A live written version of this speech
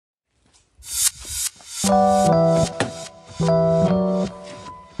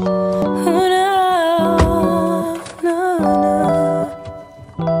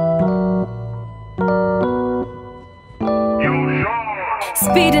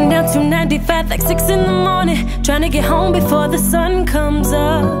Riding down 295 like 6 in the morning, trying to get home before the sun comes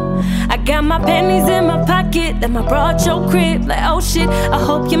up. I got my panties in my pocket, then my brought your crib. Like, oh shit, I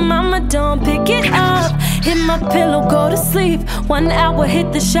hope your mama don't pick it up. Hit my pillow, go to sleep. 1 hour,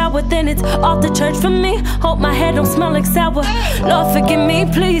 hit the shower, then it's off to church for me. Hope my hair don't smell like sour. Lord, forgive me,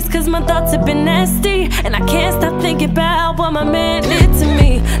 please, cause my thoughts have been nasty, and I can't stop thinking about what my man did to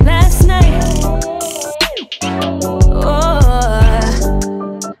me last night. Oh,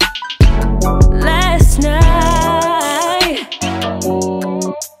 last night.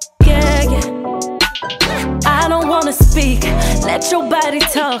 Yeah, yeah. I don't wanna speak, let your body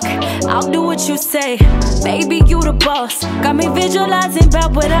talk. I'll do what you say, baby, you the boss. Got me visualizing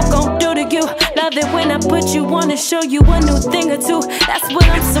about what I'm gon' do to you. Love it when I put you on and show you a new thing or two. That's what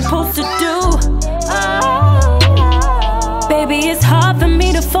I'm supposed to do. Oh, baby, it's hard for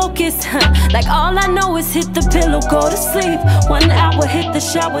me to focus, like all I know is hit the pillow, go to sleep. 1 hour, hit the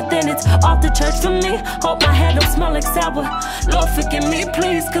shower, then it's off to church for me. Hope my hair don't smell like sour. Lord, forgive me,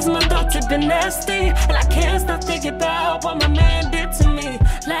 please, cause my thoughts have been nasty, and I can't stop thinking about what my man did to me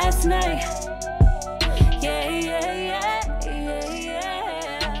last night.